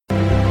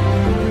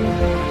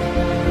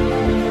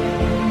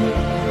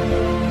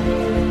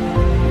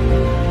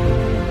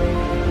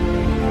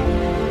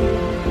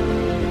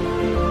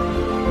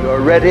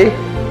ready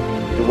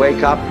to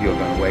wake up, you're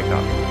going to wake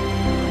up.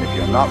 And if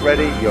you're not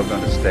ready, you're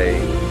going to stay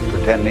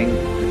pretending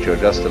that you're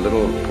just a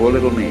poor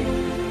little me.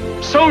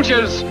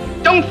 Soldiers,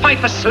 don't fight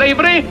for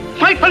slavery,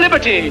 fight for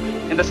liberty.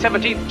 In the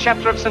 17th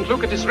chapter of St.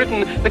 Luke it is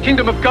written, the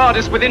kingdom of God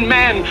is within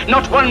man,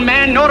 not one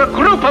man nor a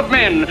group of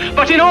men,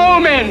 but in all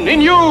men, in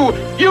you,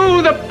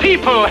 the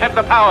people, have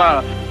the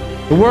power.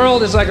 The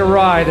world is like a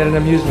ride at an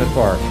amusement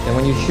park, and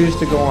when you choose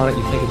to go on it,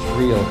 you think it's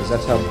real, because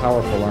that's how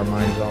powerful our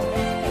minds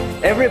are.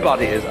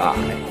 Everybody is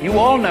I. You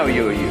all know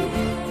you're you.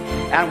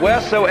 And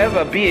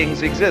wheresoever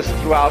beings exist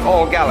throughout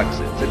all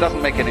galaxies, it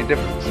doesn't make any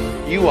difference.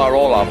 You are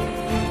all of them.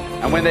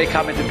 And when they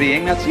come into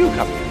being, that's you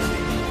coming into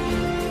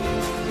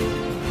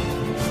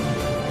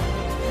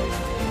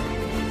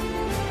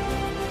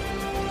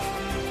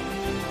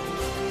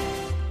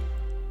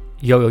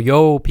being.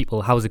 Yo,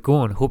 people, how's it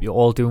going? Hope you're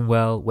all doing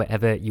well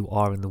wherever you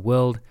are in the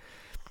world.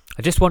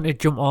 I just wanted to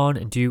jump on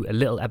and do a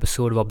little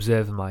episode of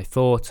Observing My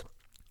Thoughts.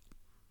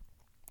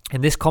 In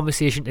this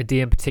conversation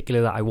today in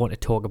particular that I want to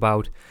talk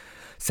about,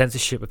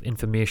 censorship of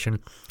information,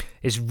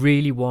 is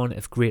really one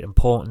of great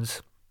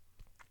importance,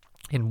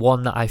 and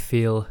one that I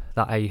feel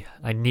that I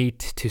need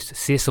to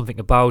say something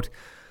about.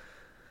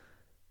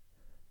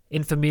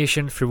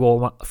 Information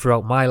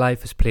throughout my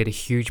life has played a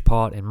huge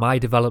part in my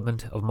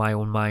development of my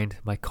own mind,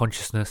 my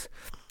consciousness,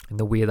 and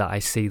the way that I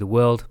see the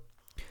world.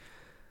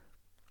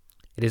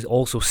 It is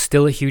also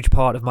still a huge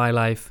part of my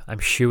life. I'm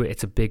sure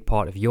it's a big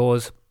part of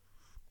yours.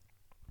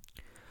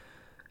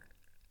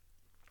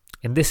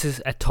 And this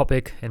is a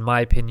topic, in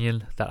my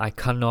opinion, that I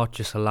cannot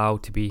just allow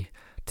to be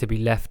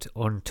left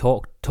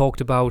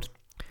untalked about.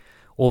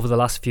 Over the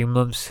last few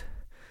months,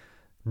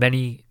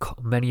 many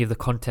of the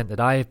content that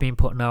I have been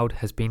putting out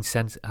has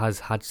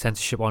had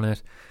censorship on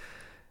it,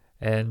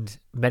 and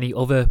many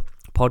other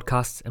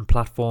podcasts and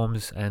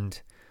platforms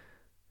and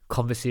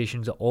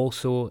conversations are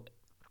also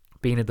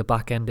being at the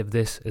back end of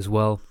this as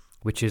well,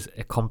 which is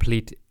a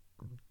complete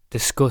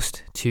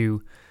disgust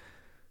to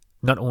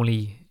not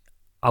only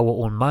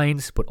our own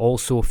minds but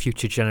also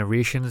future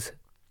generations.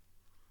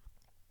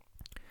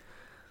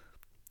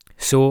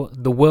 So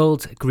the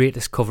world's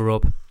greatest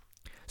cover-up.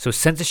 So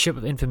censorship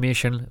of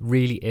information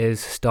really is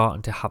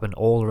starting to happen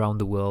all around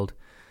the world.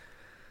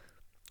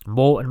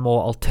 More and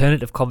more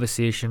alternative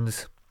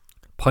conversations,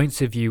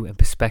 points of view and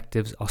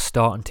perspectives are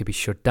starting to be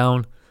shut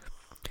down.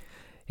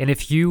 And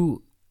if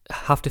you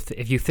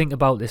think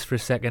about this for a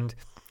second,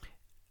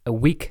 a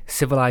weak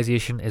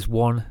civilization is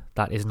one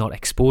that is not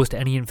exposed to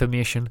any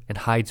information and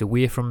hides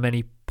away from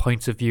many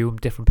points of view and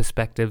different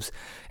perspectives.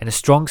 And a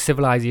strong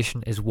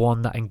civilization is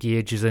one that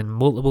engages in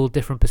multiple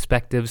different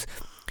perspectives,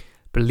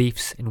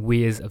 beliefs and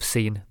ways of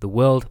seeing the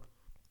world.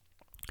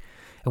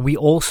 And we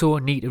also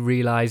need to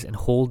realise and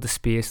hold the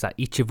space that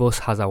each of us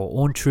has our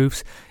own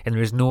truths, and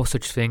there is no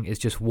such thing as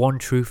just one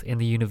truth in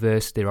the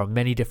universe. There are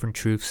many different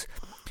truths.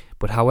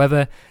 But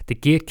however, the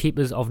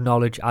gatekeepers of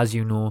knowledge, as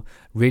you know,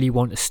 really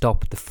want to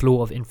stop the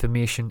flow of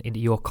information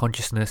into your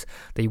consciousness.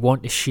 They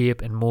want to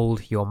shape and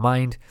mould your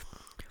mind.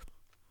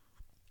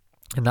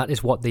 And that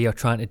is what they are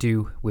trying to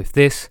do with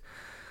this.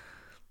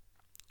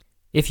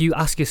 If you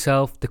ask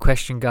yourself the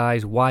question,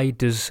 guys, why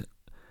does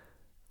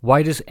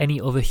any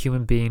other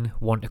human being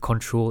want to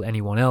control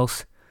anyone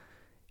else?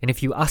 And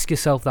if you ask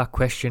yourself that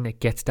question, it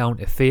gets down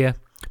to fear,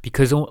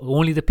 because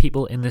only the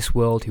people in this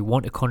world who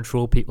want to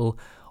control people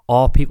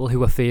are people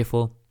who are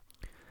fearful.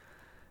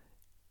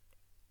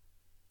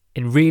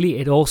 And really,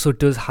 it also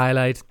does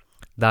highlight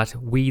that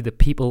we, the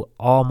people,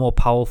 are more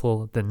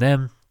powerful than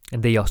them,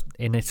 and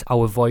it's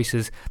our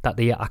voices that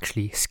they are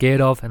actually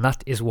scared of, and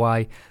that is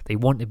why they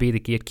want to be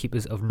the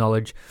gatekeepers of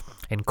knowledge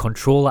and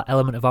control that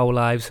element of our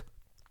lives.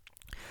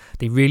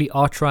 They really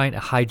are trying to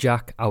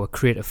hijack our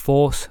creative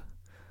force,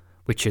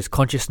 which is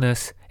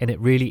consciousness, and it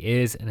really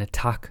is an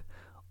attack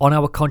on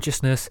our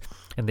consciousness,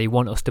 and they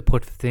want us to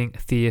put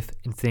faith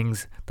in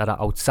things that are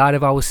outside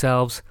of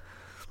ourselves.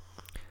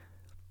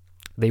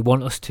 They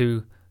want us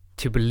to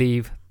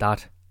believe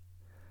that,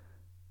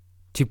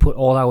 to put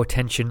all our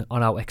attention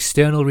on our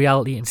external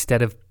reality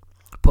instead of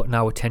putting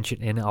our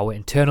attention in our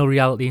internal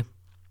reality.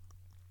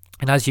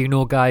 And as you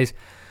know, guys,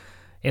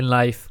 in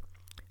life,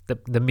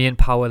 the main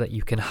power that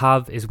you can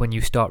have is when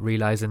you start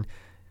realizing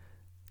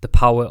the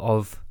power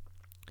of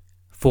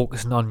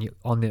focusing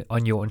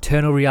on your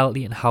internal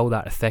reality and how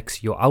that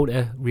affects your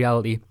outer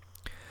reality.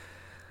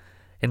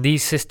 And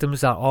these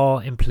systems that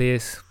are in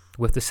place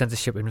with the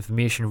censorship of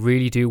information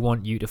really do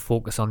want you to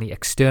focus on the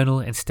external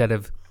instead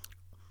of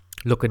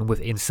looking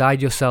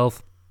inside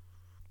yourself.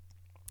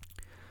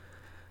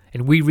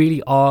 And we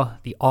really are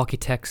the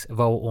architects of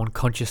our own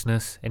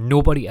consciousness, and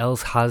nobody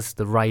else has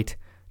the right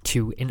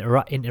to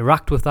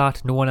interact with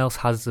that. No one else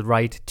has the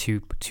right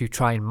to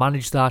try and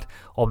manage that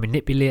or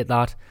manipulate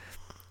that.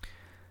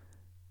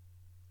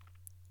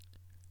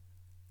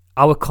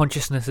 Our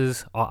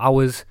consciousnesses are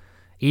ours.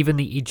 Even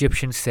the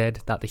Egyptians said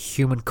that the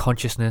human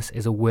consciousness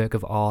is a work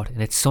of art,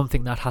 and it's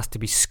something that has to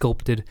be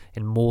sculpted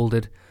and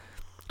molded,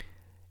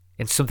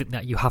 and something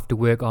that you have to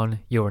work on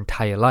your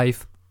entire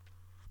life.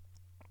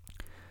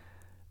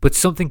 But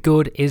something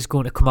good is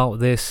going to come out of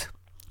this.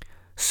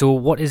 So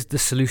what is the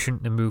solution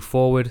to move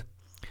forward?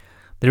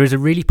 There is a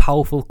really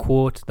powerful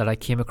quote that I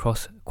came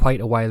across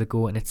quite a while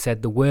ago, and it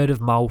said, "The word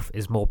of mouth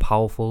is more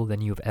powerful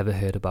than you have ever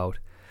heard about."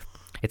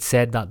 It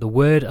said that the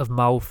word of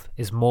mouth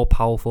is more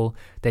powerful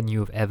than you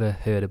have ever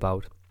heard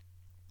about.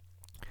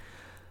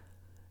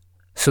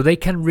 So they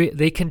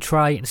can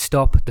try and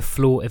stop the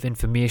flow of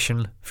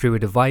information through a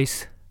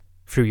device,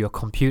 through your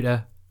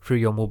computer, through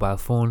your mobile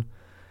phone,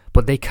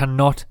 but they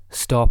cannot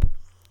stop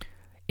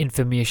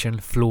information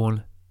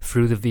flowing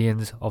through the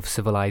veins of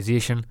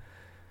civilization.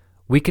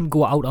 We can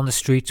go out on the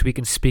streets, we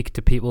can speak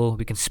to people,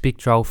 we can speak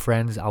to our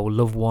friends, our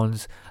loved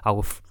ones,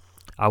 our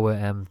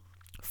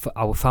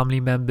family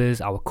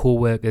members, our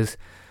co-workers,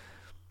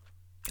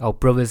 our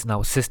brothers and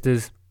our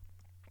sisters,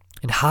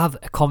 and have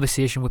a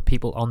conversation with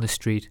people on the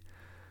street.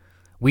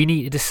 We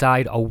need to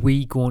decide, are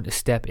we going to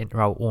step into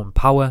our own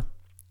power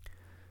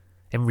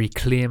and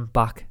reclaim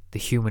back the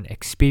human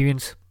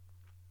experience?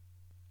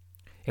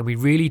 And we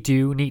really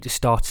do need to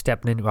start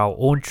stepping into our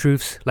own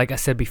truths. Like I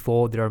said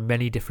before, there are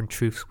many different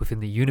truths within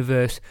the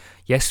universe.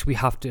 Yes, we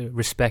have to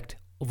respect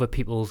other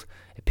people's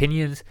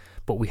opinions,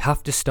 but we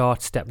have to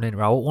start stepping into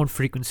our own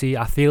frequency.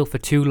 I feel for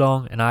too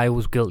long, and I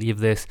was guilty of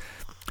this,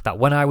 that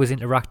when I was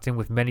interacting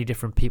with many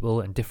different people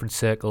and different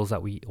circles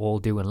that we all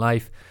do in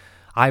life,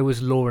 I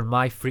was lowering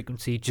my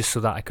frequency just so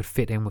that I could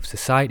fit in with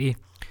society.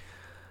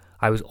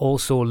 I was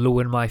also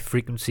lowering my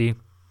frequency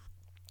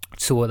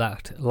so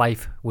that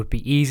life would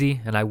be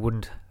easy and I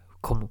wouldn't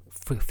come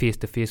face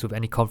to face with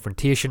any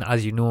confrontation.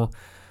 As you know,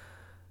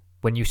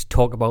 when you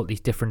talk about these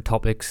different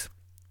topics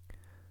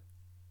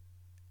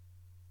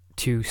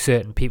to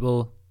certain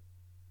people,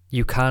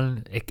 it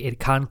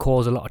can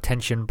cause a lot of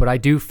tension. But I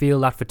do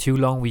feel that for too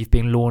long we've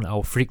been lowering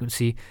our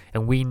frequency,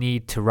 and we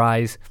need to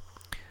rise.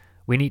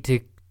 We need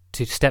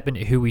to step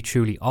into who we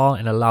truly are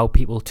and allow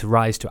people to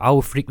rise to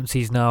our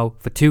frequencies now.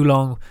 For too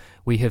long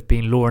we have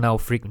been lowering our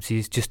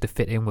frequencies just to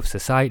fit in with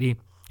society,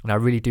 and I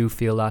really do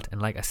feel that,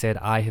 and like I said,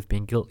 I have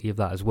been guilty of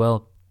that as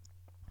well.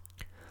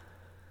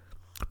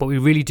 But we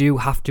really do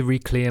have to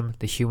reclaim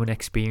the human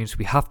experience.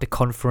 We have to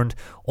confront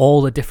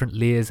all the different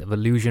layers of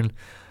illusion.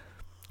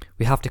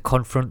 We have to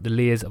confront the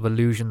layers of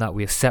illusion that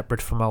we are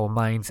separate from our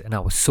minds and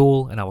our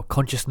soul and our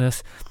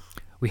consciousness.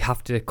 We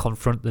have to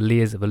confront the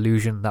layers of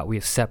illusion that we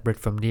are separate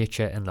from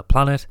nature and the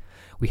planet.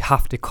 We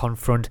have to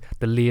confront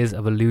the layers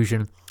of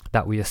illusion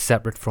that we are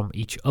separate from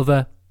each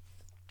other.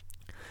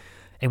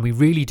 And we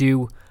really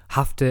do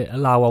have to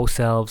allow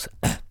ourselves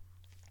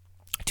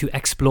to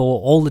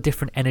explore all the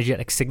different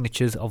energetic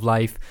signatures of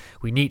life.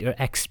 We need to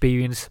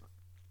experience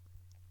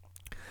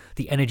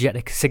the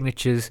energetic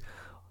signatures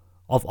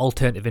of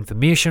alternative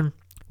information.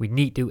 We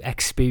need to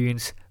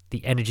experience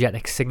the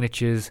energetic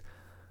signatures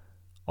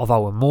of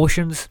our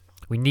emotions.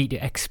 We need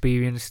to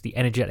experience the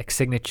energetic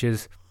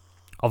signatures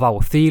of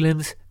our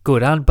feelings,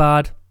 good and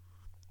bad.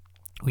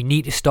 We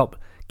need to stop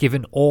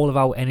giving all of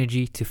our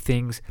energy to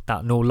things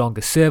that no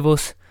longer serve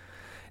us.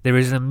 There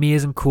is an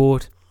amazing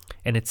quote,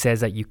 and it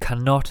says that you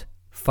cannot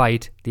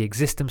fight the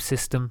existing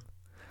system.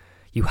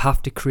 You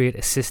have to create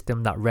a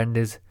system that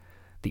renders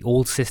the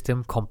old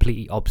system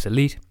completely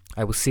obsolete.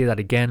 I will say that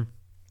again.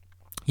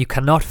 You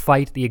cannot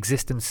fight the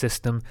existing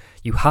system.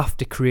 You have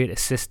to create a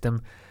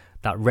system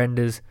that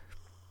renders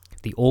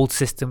the old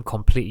system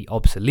completely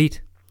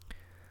obsolete.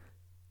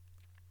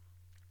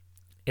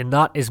 And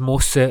that is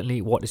most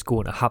certainly what is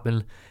going to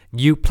happen.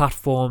 New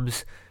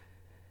platforms,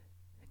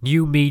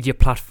 new media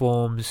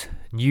platforms,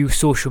 new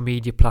social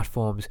media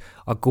platforms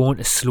are going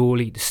to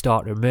slowly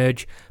start to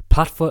emerge.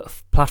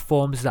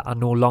 Platforms that are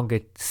no longer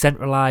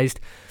centralized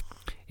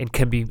and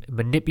can be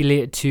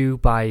manipulated to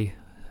by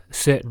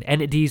certain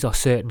entities or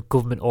certain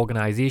government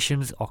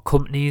organizations or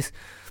companies.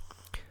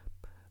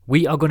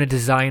 We are going to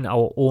design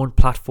our own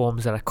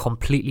platforms that are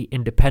completely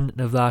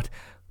independent of that.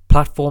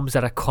 Platforms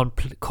that are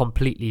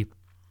completely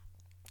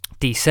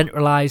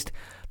decentralized,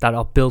 that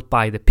are built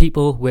by the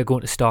people. We're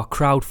going to start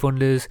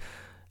crowdfunders.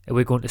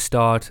 We're going to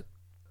start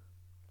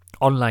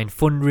online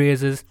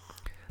fundraisers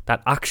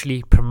that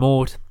actually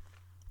promote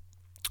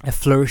a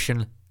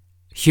flourishing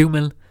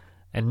human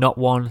and not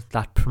one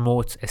that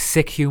promotes a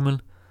sick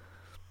human.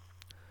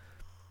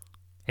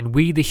 And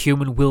we, the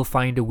human, will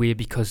find a way,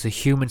 because the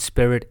human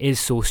spirit is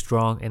so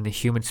strong and the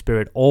human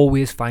spirit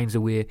always finds a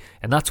way.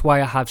 And that's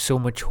why I have so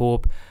much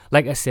hope.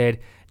 Like I said,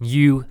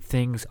 new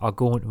things are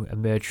going to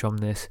emerge from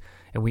this,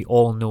 and we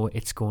all know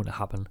it's going to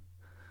happen.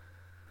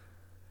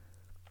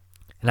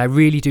 And I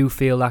really do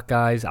feel that,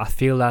 guys. I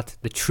feel that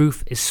the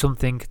truth is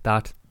something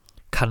that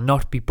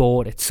cannot be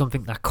bought. It's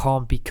something that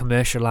can't be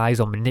commercialized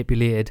or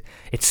manipulated.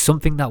 It's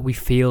something that we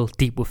feel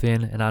deep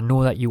within, and I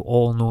know that you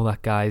all know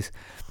that, guys.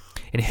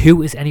 And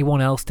who is anyone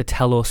else to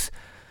tell us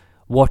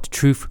what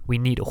truth we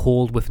need to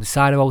hold with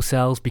inside of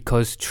ourselves?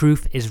 Because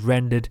truth is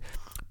rendered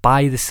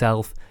by the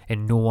self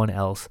and no one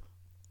else.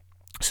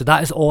 So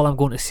that is all I'm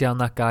going to say on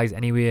that, guys.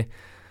 Anyway,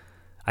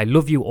 I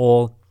love you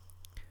all,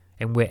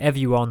 and wherever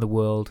you are in the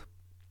world,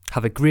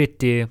 have a great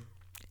day.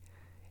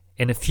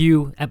 In a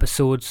few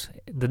episodes,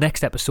 the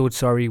next episode,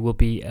 will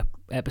be an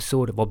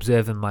episode of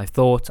Observing My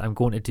Thoughts. I'm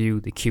going to do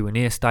the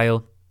Q&A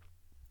style.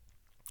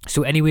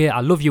 So anyway,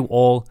 I love you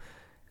all,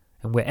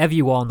 and wherever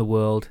you are in the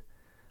world,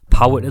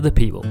 power to the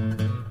people.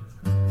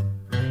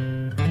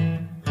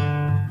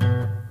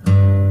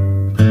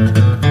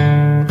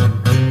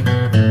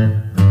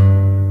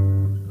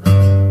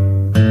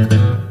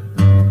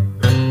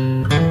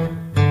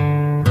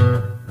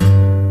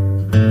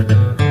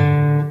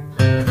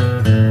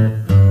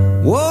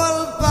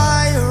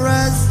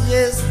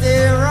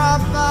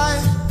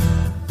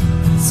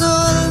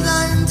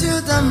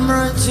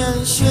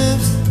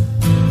 Ships,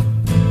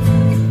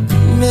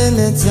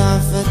 minutes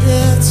of a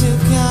day to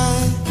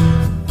guide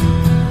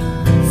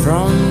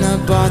from the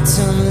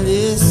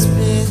bottomless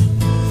pit,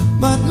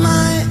 but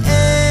my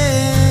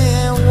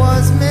aim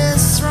was made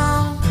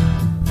strong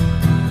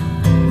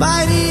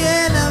by the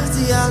hand of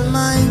the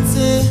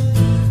Almighty.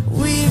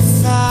 We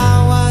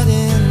forward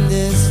in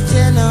this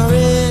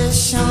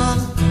generation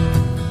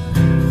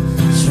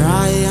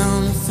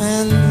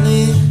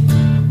triumphantly.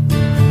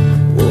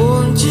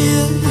 Won't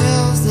you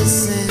help the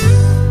same?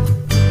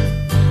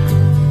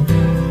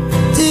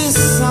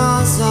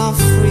 Of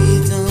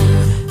freedom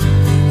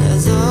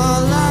is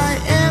all I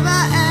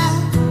ever had.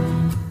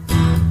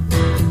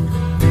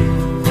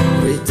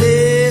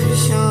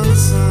 Redemption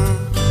song,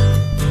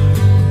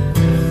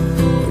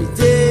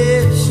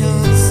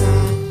 redemption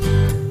song.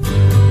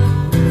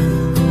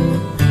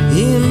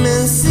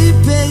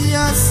 Emancipate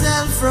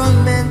yourself from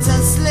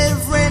mental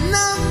slavery.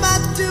 Number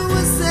two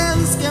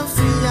ourselves can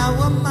free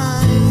our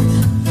mind.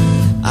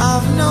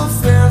 I've no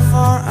fear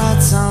for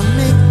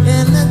atomic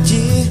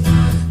energy,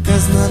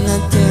 'cause none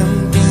of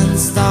them can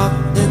stop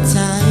the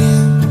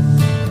time.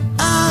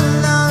 Our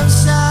love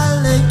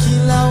shall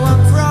kill our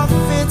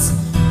prophets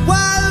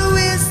while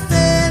we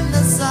stand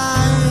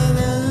aside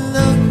and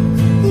look.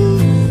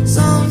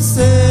 Some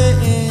say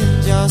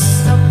it's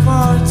just a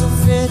part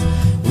of it.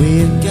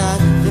 We've got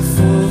to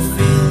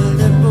fulfill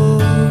the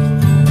book.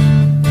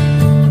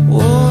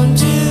 Won't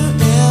you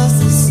else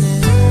the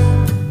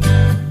same?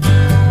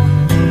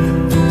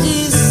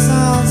 These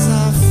songs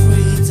of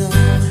freedom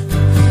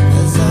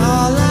is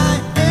all I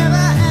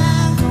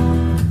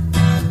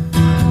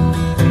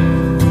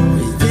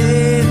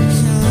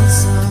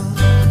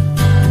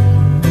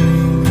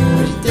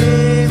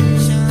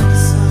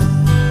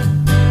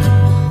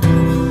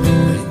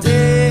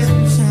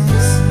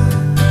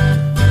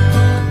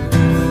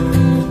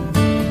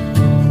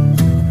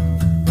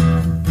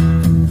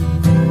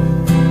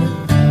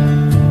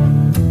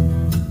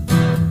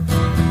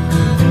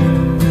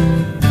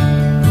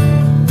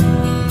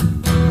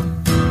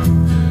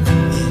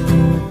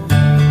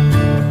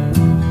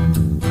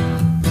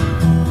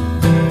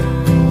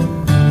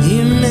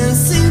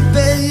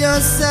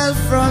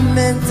from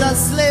mental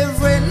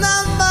slavery.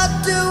 Number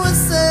two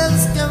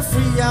ourselves can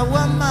free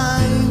our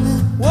mind.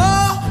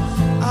 Whoa,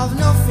 I've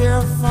no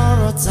fear for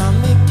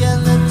atomic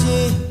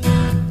energy,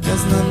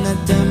 'cause none of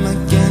them